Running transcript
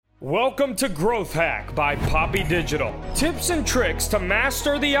Welcome to Growth Hack by Poppy Digital. Tips and tricks to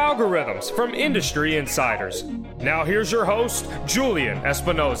master the algorithms from industry insiders. Now here's your host, Julian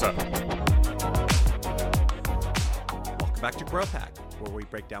Espinoza. Welcome back to Growth Hack, where we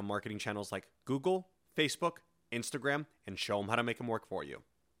break down marketing channels like Google, Facebook, Instagram, and show them how to make them work for you.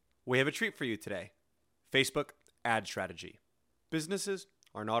 We have a treat for you today. Facebook ad strategy. Businesses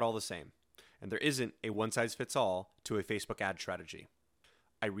are not all the same, and there isn't a one-size-fits-all to a Facebook ad strategy.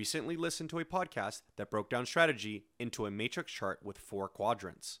 I recently listened to a podcast that broke down strategy into a matrix chart with 4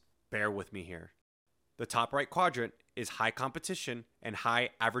 quadrants. Bear with me here. The top right quadrant is high competition and high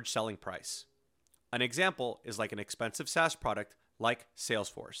average selling price. An example is like an expensive SaaS product like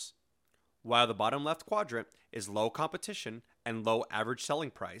Salesforce. While the bottom left quadrant is low competition and low average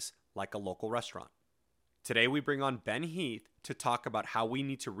selling price like a local restaurant. Today we bring on Ben Heath to talk about how we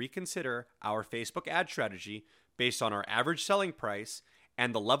need to reconsider our Facebook ad strategy based on our average selling price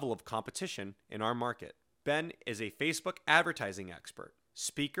and the level of competition in our market. Ben is a Facebook advertising expert,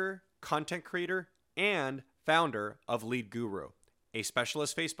 speaker, content creator, and founder of Lead Guru, a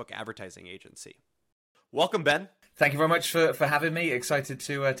specialist Facebook advertising agency. Welcome, Ben. Thank you very much for having me. Excited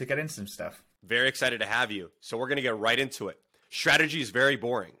to get into some stuff. Very excited to have you. So we're going to get right into it. Strategy is very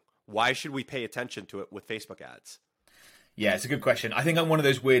boring. Why should we pay attention to it with Facebook ads? Yeah, it's a good question. I think I'm one of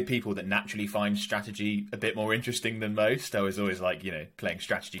those weird people that naturally finds strategy a bit more interesting than most. I was always like, playing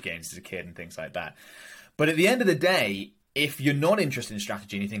strategy games as a kid and things like that. But at the end of the day, if you're not interested in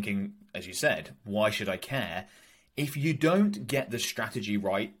strategy and you're thinking, as you said, why should I care? If you don't get the strategy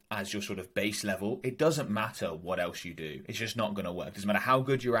right as your sort of base level, it doesn't matter what else you do. It's just not going to work. It doesn't matter how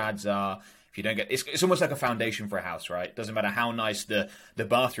good your ads are. If you don't get, it's almost like a foundation for a house, right? It doesn't matter how nice the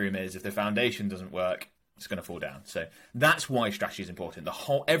bathroom is. If the foundation doesn't work, it's going to fall down. So that's why strategy is important.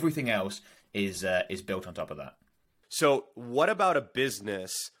 Everything else is built on top of that. So what about a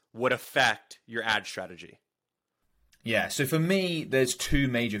business would affect your ad strategy? Yeah. So for me, there's 2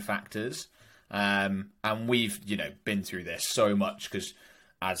 major factors. And we've, been through this so much because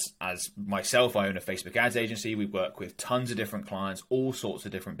as myself, I own a Facebook ads agency. We work with tons of different clients, all sorts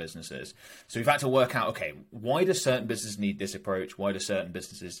of different businesses. So we've had to work out, okay, why do certain businesses need this approach? Why do certain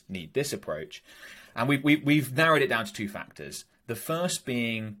businesses need this approach? And we've narrowed it down to 2 factors. The first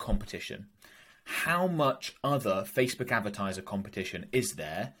being competition. How much other Facebook advertiser competition is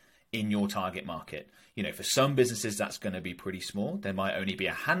there in your target market? For some businesses, that's going to be pretty small. There might only be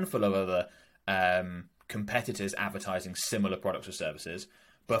a handful of other competitors advertising similar products or services.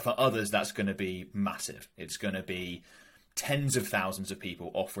 But for others, that's going to be massive. It's going to be tens of thousands of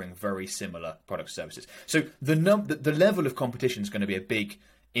people offering very similar products or services. So the level of competition is going to be a big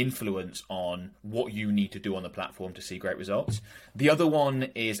influence on what you need to do on the platform to see great results. The other one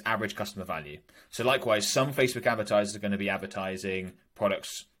is average customer value. So likewise, some Facebook advertisers are going to be advertising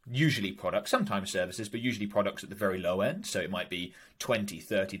products, usually products, sometimes services, but usually products at the very low end. So it might be $20,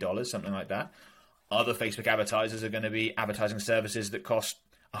 $30, something like that. Other Facebook advertisers are going to be advertising services that cost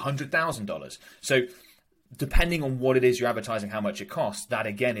 $100,000. So depending on what it is you're advertising, how much it costs, that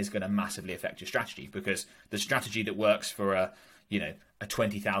again is going to massively affect your strategy, because the strategy that works for a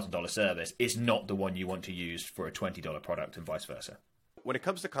 $20,000 service is not the one you want to use for a $20 product, and vice versa. When it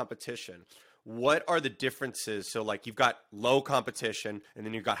comes to competition, what are the differences? So like you've got low competition and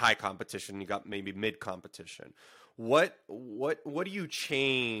then you've got high competition, you got maybe mid competition. What do you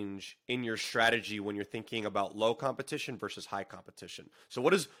change in your strategy when you're thinking about low competition versus high competition? So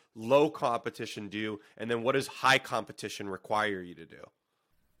what does low competition do? And then what does high competition require you to do?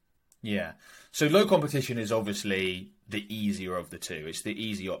 Yeah. So low competition is obviously the easier of the two. It's the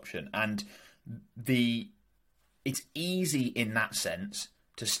easy option. And it's easy in that sense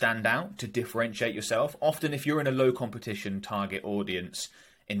to stand out, to differentiate yourself. Often if you're in a low competition target audience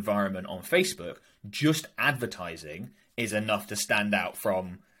environment on Facebook, just advertising is enough to stand out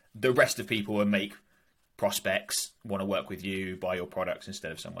from the rest of people and make prospects want to work with you, buy your products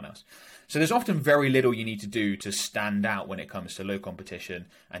instead of someone else. So there's often very little you need to do to stand out when it comes to low competition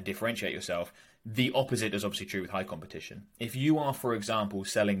and differentiate yourself. The opposite is obviously true with high competition. If you are, for example,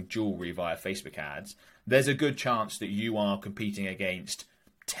 selling jewelry via Facebook ads, there's a good chance that you are competing against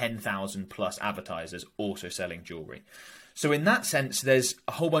 10,000 plus advertisers also selling jewelry. So in that sense, there's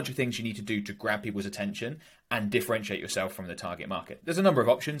a whole bunch of things you need to do to grab people's attention and differentiate yourself from the target market. There's a number of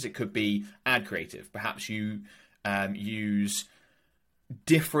options. It could be ad creative. Perhaps you use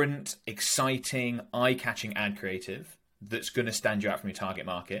different, exciting, eye-catching ad creative that's going to stand you out from your target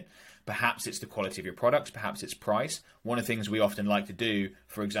market. Perhaps it's the quality of your products. Perhaps it's price. One of the things we often like to do,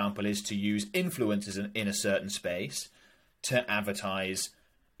 for example, is to use influencers in a certain space to advertise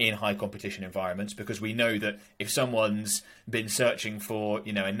in high competition environments, because we know that if someone's been searching for,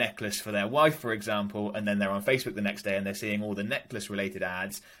 a necklace for their wife, for example, and then they're on Facebook the next day and they're seeing all the necklace related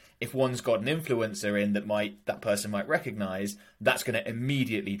ads, if one's got an influencer in that person might recognize, that's going to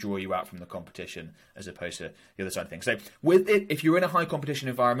immediately draw you out from the competition as opposed to the other side of things. So with it, if you're in a high competition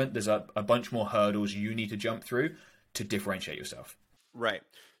environment, there's a bunch more hurdles you need to jump through to differentiate yourself. Right.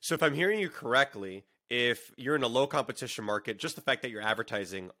 So if I'm hearing you correctly, if you're in a low competition market, just the fact that you're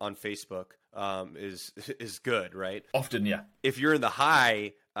advertising on Facebook is good, right? Often, yeah. If you're in the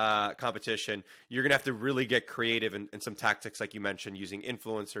high competition, you're going to have to really get creative and some tactics, like you mentioned, using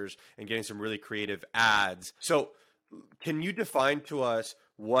influencers and getting some really creative ads. So can you define to us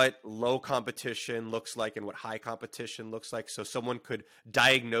what low competition looks like and what high competition looks like, so someone could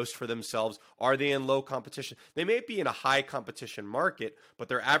diagnose for themselves, are they in low competition? They may be in a high competition market, but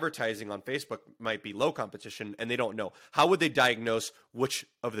their advertising on Facebook might be low competition and they don't know. How would they diagnose which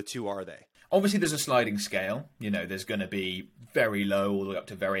of the two are they? Obviously, there's a sliding scale. There's going to be very low all the way up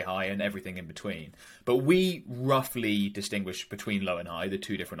to very high and everything in between. But we roughly distinguish between low and high, the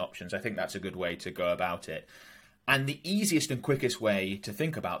two different options. I think that's a good way to go about it. And the easiest and quickest way to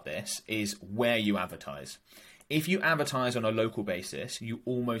think about this is where you advertise. If you advertise on a local basis, you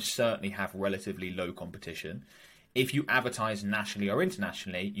almost certainly have relatively low competition. If you advertise nationally or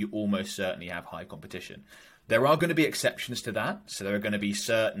internationally, you almost certainly have high competition. There are going to be exceptions to that. So there are going to be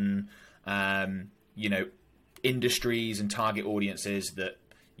certain, industries and target audiences that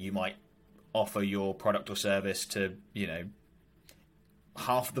you might offer your product or service to,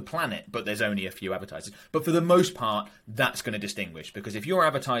 half the planet, but there's only a few advertisers. But for the most part, that's going to distinguish, because if you're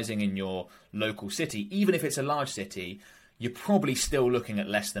advertising in your local city, even if it's a large city, you're probably still looking at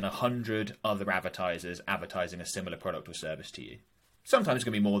less than 100 other advertisers advertising a similar product or service to you. Sometimes it's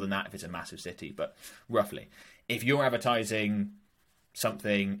going to be more than that if it's a massive city, but roughly. If you're advertising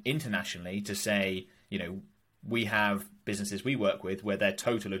something internationally to say, we have businesses we work with where their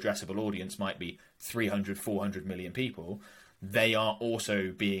total addressable audience might be 300, 400 million people, they are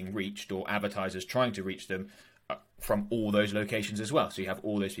also being reached, or advertisers trying to reach them from all those locations as well. So you have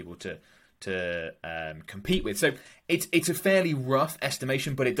all those people to compete with. So it's a fairly rough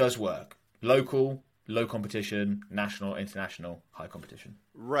estimation, but it does work. Local, low competition, national, international, high competition.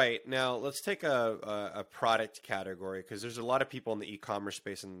 Right. Now, let's take a product category, because there's a lot of people in the e-commerce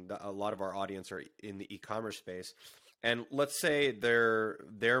space, and a lot of our audience are in the e-commerce space. And let's say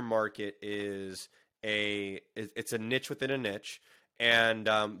their market is it's a niche within a niche, and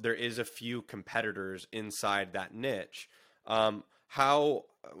there is a few competitors inside that niche.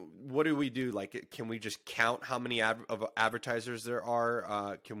 What do we do? Like, can we just count how many advertisers there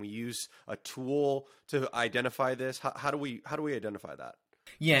are? Can we use a tool to identify this? How do we identify that?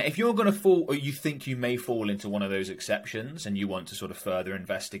 Yeah, if you're going to fall, or you think you may fall into one of those exceptions and you want to sort of further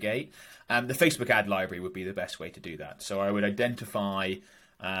investigate, the Facebook ad library would be the best way to do that. So I would identify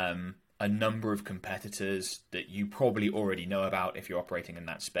a number of competitors that you probably already know about if you're operating in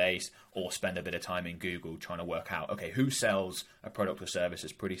that space, or spend a bit of time in Google trying to work out, okay, who sells a product or service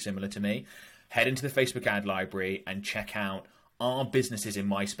that's pretty similar to me? Head into the Facebook ad library and check out, are businesses in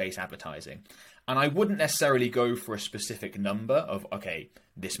my space advertising? And I wouldn't necessarily go for a specific number of, okay,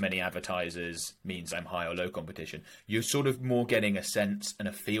 this many advertisers means I'm high or low competition. You're sort of more getting a sense and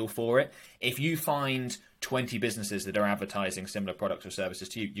a feel for it. If you find 20 businesses that are advertising similar products or services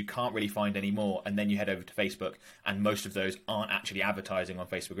to you, you can't really find any more, and then you head over to Facebook and most of those aren't actually advertising on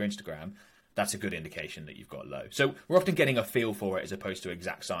Facebook or Instagram, that's a good indication that you've got low. So we're often getting a feel for it as opposed to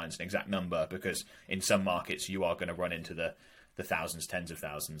exact science and exact number, because in some markets you are going to run into the thousands, tens of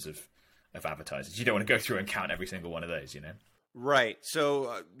thousands of advertisers. You don't want to go through and count every single one of those, Right.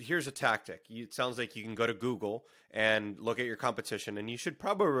 So here's a tactic. It sounds like you can go to Google and look at your competition, and you should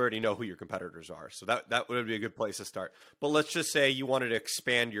probably already know who your competitors are. So that would be a good place to start. But let's just say you wanted to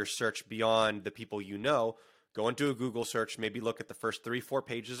expand your search beyond the people you know. Go into a Google search, maybe look at the first 3-4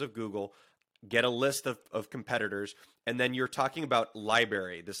 pages of Google, get a list of competitors, and then you're talking about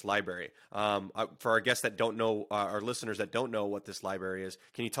this library. For our guests that don't know, our listeners that don't know what this library is,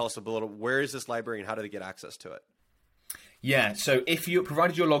 can you tell us a little, where is this library and how do they get access to it? Yeah, so if you,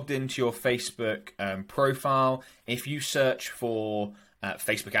 provided you're logged into your Facebook profile, if you search for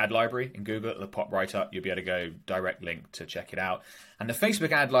Facebook ad library in Google, it'll pop right up. You'll be able to go direct link to check it out. And the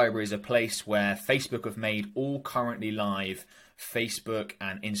Facebook ad library is a place where Facebook have made all currently live Facebook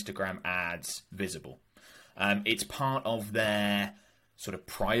and Instagram ads visible. It's part of their sort of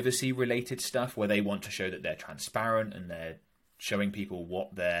privacy related stuff where they want to show that they're transparent and they're showing people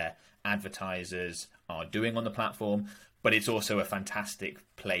what their advertisers are doing on the platform. But it's also a fantastic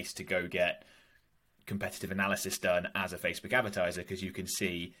place to go get competitive analysis done as a Facebook advertiser, because you can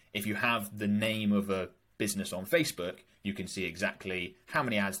see if you have the name of a business on Facebook, you can see exactly how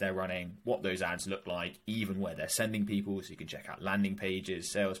many ads they're running, what those ads look like, even where they're sending people. So you can check out landing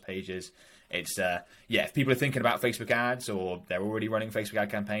pages, sales pages. It's if people are thinking about Facebook ads or they're already running Facebook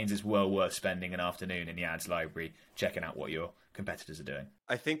ad campaigns, it's well worth spending an afternoon in the ads library checking out what your competitors are doing.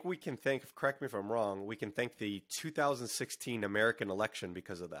 I think we can thank, correct me if I'm wrong, we can thank the 2016 American election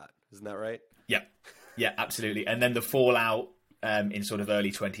because of that. Isn't that right? Yeah, absolutely. And then the fallout in sort of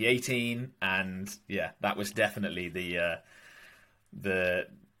early 2018, and that was definitely the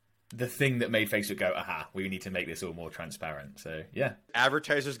thing that made Facebook go, aha, we need to make this all more transparent. So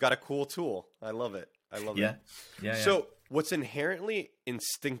advertisers got a cool tool. I love it. Yeah. So what's inherently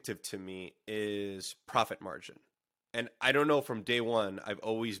instinctive to me is profit margin. And I don't know, from day one, I've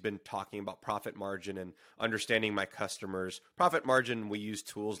always been talking about profit margin and understanding my customers' profit margin. We use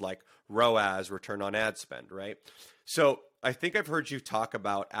tools like ROAS, return on ad spend, right? So I think I've heard you talk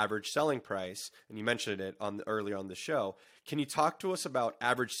about average selling price, and you mentioned it earlier on the show. Can you talk to us about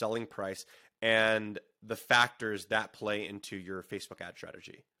average selling price and the factors that play into your Facebook ad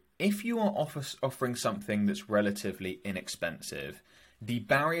strategy? If you are offering something that's relatively inexpensive, the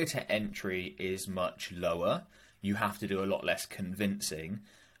barrier to entry is much lower. You have to do a lot less convincing,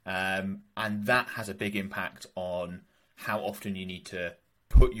 and that has a big impact on how often you need to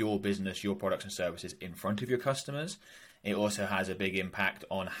put your business, your products and services in front of your customers. It also has a big impact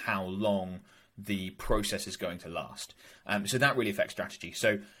on how long the process is going to last. So that really affects strategy.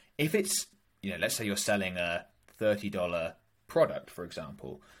 So if it's, let's say you're selling a $30 product, for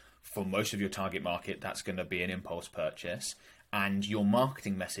example, for most of your target market, that's going to be an impulse purchase. And your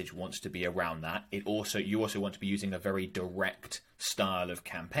marketing message wants to be around that. You also want to be using a very direct style of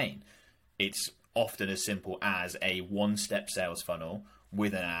campaign. It's often as simple as a one-step sales funnel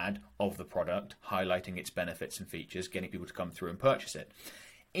with an ad of the product, highlighting its benefits and features, getting people to come through and purchase it.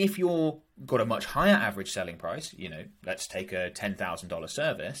 If you've got a much higher average selling price, let's take a $10,000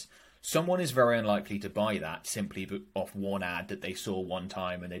 service, someone is very unlikely to buy that simply off one ad that they saw one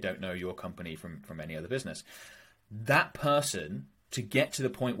time and they don't know your company from any other business. That person, to get to the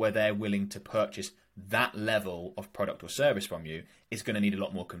point where they're willing to purchase that level of product or service from you, is going to need a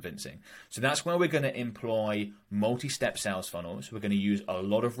lot more convincing. So that's where we're going to employ multi-step sales funnels. We're going to use a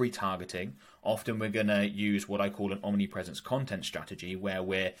lot of retargeting. Often we're going to use what I call an omnipresence content strategy, where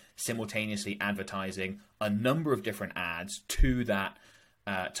we're simultaneously advertising a number of different ads to that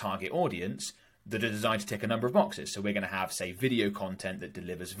target audience that are designed to tick a number of boxes. So we're going to have, say, video content that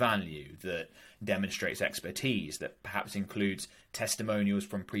delivers value, that demonstrates expertise, that perhaps includes testimonials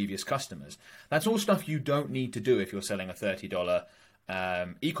from previous customers. That's all stuff you don't need to do if you're selling a $30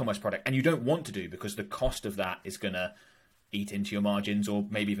 e-commerce product, and you don't want to do, because the cost of that is going to eat into your margins or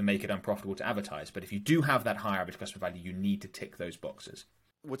maybe even make it unprofitable to advertise. But if you do have that high average customer value, you need to tick those boxes.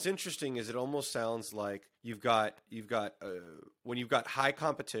 What's interesting is it almost sounds like you've got when you've got high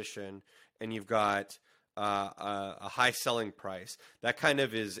competition and you've got a high selling price, that kind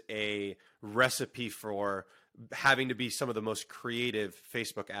of is a recipe for having to be some of the most creative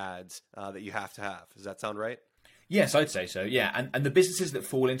Facebook ads that you have to have. Does that sound right? Yes, I'd say so. Yeah, and the businesses that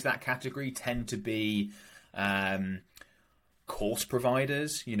fall into that category tend to be course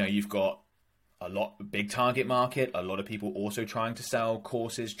providers. You've got big target market, a lot of people also trying to sell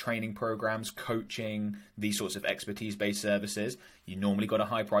courses, training programs, coaching, these sorts of expertise-based services. You normally got a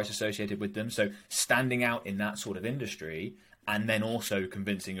high price associated with them. So standing out in that sort of industry, and then also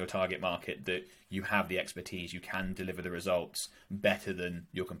convincing your target market that you have the expertise, you can deliver the results better than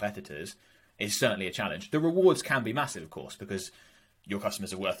your competitors, is certainly a challenge. The rewards can be massive, of course, because your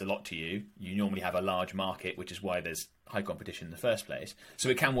customers are worth a lot to you. You normally have a large market, which is why there's high competition in the first place. So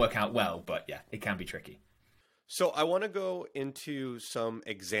it can work out well, but it can be tricky. So I want to go into some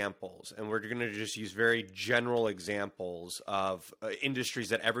examples, and we're going to just use very general examples of industries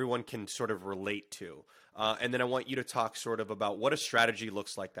that everyone can sort of relate to. And then I want you to talk sort of about what a strategy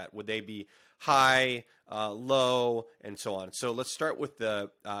looks like that. Would they be high, low, and so on? So let's start with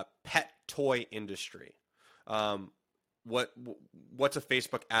the pet toy industry. What's a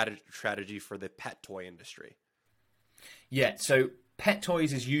Facebook ad strategy for the pet toy industry? Yeah, so pet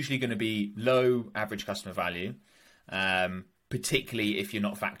toys is usually going to be low average customer value, particularly if you're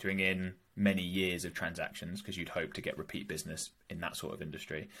not factoring in many years of transactions, because you'd hope to get repeat business in that sort of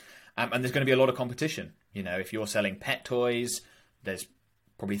industry. And there's going to be a lot of competition. If you're selling pet toys, there's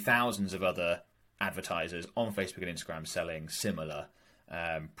probably thousands of other advertisers on Facebook and Instagram selling similar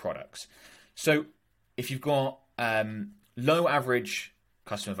products. So if you've got low average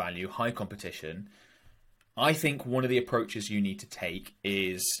customer value, high competition, I think one of the approaches you need to take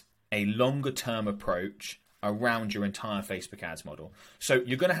is a longer term approach around your entire Facebook ads model. So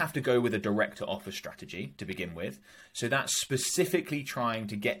you're going to have to go with a direct to offer strategy to begin with. So that's specifically trying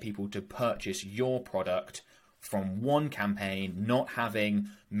to get people to purchase your product from one campaign, not having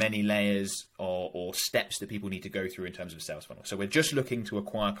many layers or steps that people need to go through in terms of a sales funnel. So we're just looking to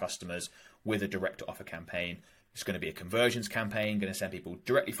acquire customers with a direct to offer campaign. It's going to be a conversions campaign, going to send people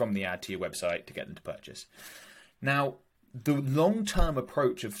directly from the ad to your website to get them to purchase. Now, the long-term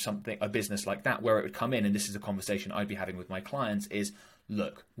approach of a business like that, where it would come in, and this is a conversation I'd be having with my clients, is,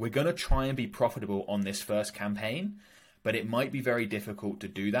 look, we're going to try and be profitable on this first campaign, but it might be very difficult to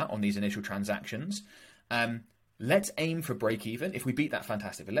do that on these initial transactions. Let's aim for break even. If we beat that,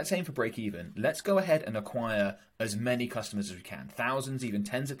 fantastic. But let's aim for break even. Let's go ahead and acquire as many customers as we can, thousands, even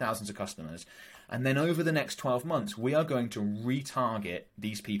tens of thousands of customers. And then over the next 12 months, we are going to retarget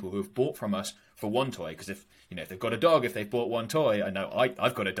these people who have bought from us for one toy. Because if they've got a dog, if they've bought one toy, I know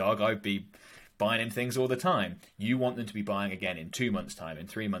I've got a dog, I'd be buying him things all the time. You want them to be buying again in 2 months' time, in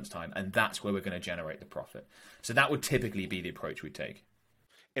 3 months' time, and that's where we're going to generate the profit. So that would typically be the approach we take.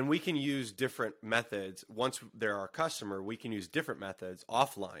 And we can use different methods. Once they're our customer, we can use different methods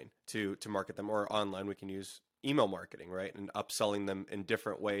offline to market them, or online. We can use email marketing, right? And upselling them in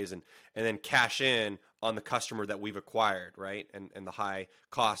different ways, and then cash in on the customer that we've acquired, right? And the high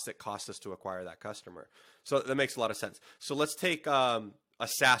cost that costs us to acquire that customer. So that makes a lot of sense. So let's take a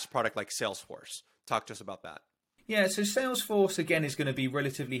SaaS product like Salesforce. Talk to us about that. Yeah, so Salesforce, again, is going to be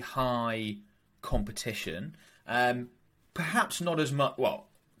relatively high competition. Perhaps not as much,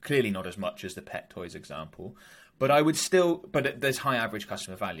 clearly not as much as the pet toys example, but there's high average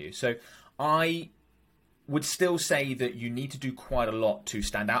customer value. So I would still say that you need to do quite a lot to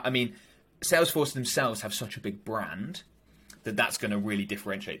stand out. I mean, Salesforce themselves have such a big brand that's going to really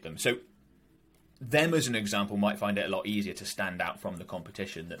differentiate them. So them as an example might find it a lot easier to stand out from the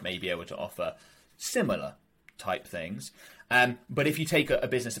competition that may be able to offer similar type things. But if you take a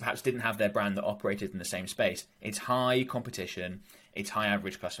business that perhaps didn't have their brand that operated in the same space, it's high competition, it's high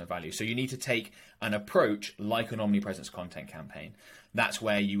average customer value. So you need to take an approach like an omnipresence content campaign. That's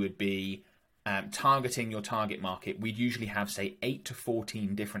where you would be targeting your target market. We'd usually have, say, 8 to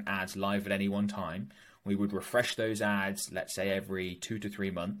 14 different ads live at any one time. We would refresh those ads, let's say, every 2 to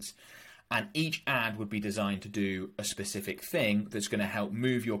 3 months. And each ad would be designed to do a specific thing that's going to help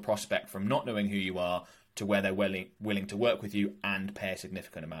move your prospect from not knowing who you are to where they're willing to work with you and pay a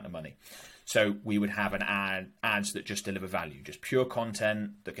significant amount of money. So we would have ads that just deliver value, just pure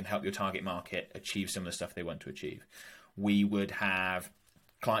content that can help your target market achieve some of the stuff they want to achieve. We would have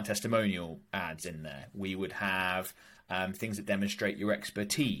client testimonial ads in there. We would have things that demonstrate your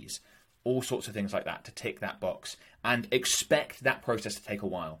expertise, all sorts of things like that to tick that box, and expect that process to take a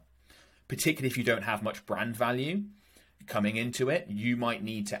while. Particularly if you don't have much brand value coming into it, you might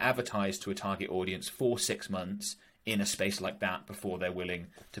need to advertise to a target audience for 6 months in a space like that before they're willing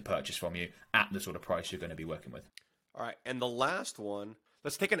to purchase from you at the sort of price you're going to be working with. All right. And the last one,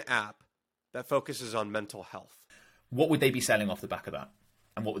 let's take an app that focuses on mental health. What would they be selling off the back of that?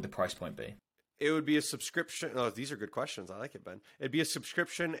 And what would the price point be? It would be a subscription. Oh, these are good questions. I like it, Ben. It'd be a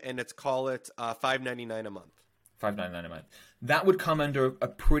subscription, and call it $5.99 a month. $5.99 a month. That would come under a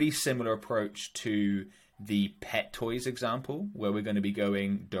pretty similar approach to the pet toys example, where we're going to be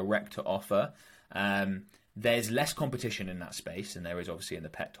going direct to offer. There's less competition in that space than there is obviously in the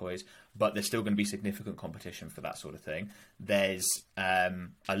pet toys, but there's still going to be significant competition for that sort of thing. There's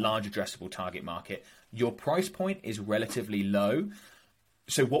a large addressable target market. Your price point is relatively low.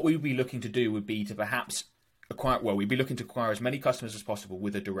 So what we'd be looking to do would be to perhaps we'd be looking to acquire as many customers as possible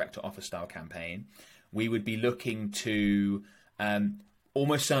with a direct to offer style campaign. We would be looking to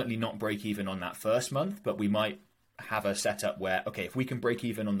almost certainly not break even on that first month, but we might have a setup where, okay, if we can break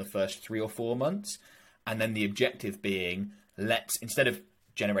even on the first 3 or 4 months, and then the objective being, instead of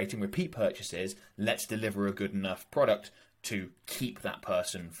generating repeat purchases, let's deliver a good enough product to keep that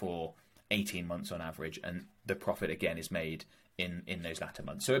person for 18 months on average, and the profit again is made in those latter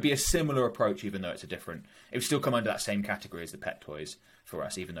months. So it'd be a similar approach, even though it would still come under that same category as the pet toys for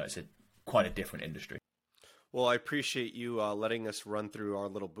us, even though it's quite a different industry. Well, I appreciate you letting us run through our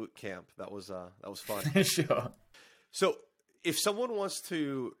little boot camp. That was fun. Sure. So if someone wants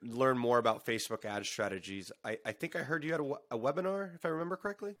to learn more about Facebook ad strategies, I think I heard you had a webinar, if I remember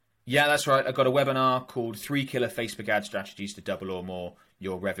correctly. Yeah, that's right. I've got a webinar called 3 Killer Facebook Ad Strategies to Double or More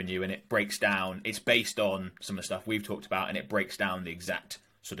Your Revenue, and it's based on some of the stuff we've talked about, and it breaks down the exact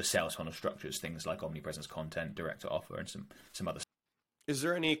sort of sales funnel structures, things like omnipresence content, direct to offer, and some other stuff. Is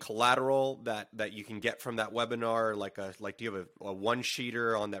there any collateral that you can get from that webinar? Do you have a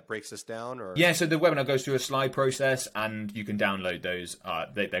one-sheeter on that breaks this down? Or Yeah, so the webinar goes through a slide process, and you can download those.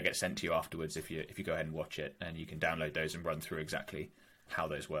 They get sent to you afterwards if you go ahead and watch it, and you can download those and run through exactly how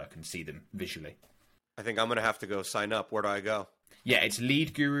those work and see them visually. I think I'm going to have to go sign up. Where do I go? Yeah, it's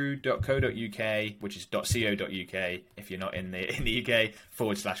leadguru.co.uk, which is .co.uk if you're not in the UK,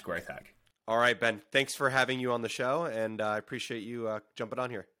 /growth hack. All right, Ben. Thanks for having you on the show, and I appreciate you jumping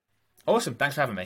on here. Awesome. Thanks for having me.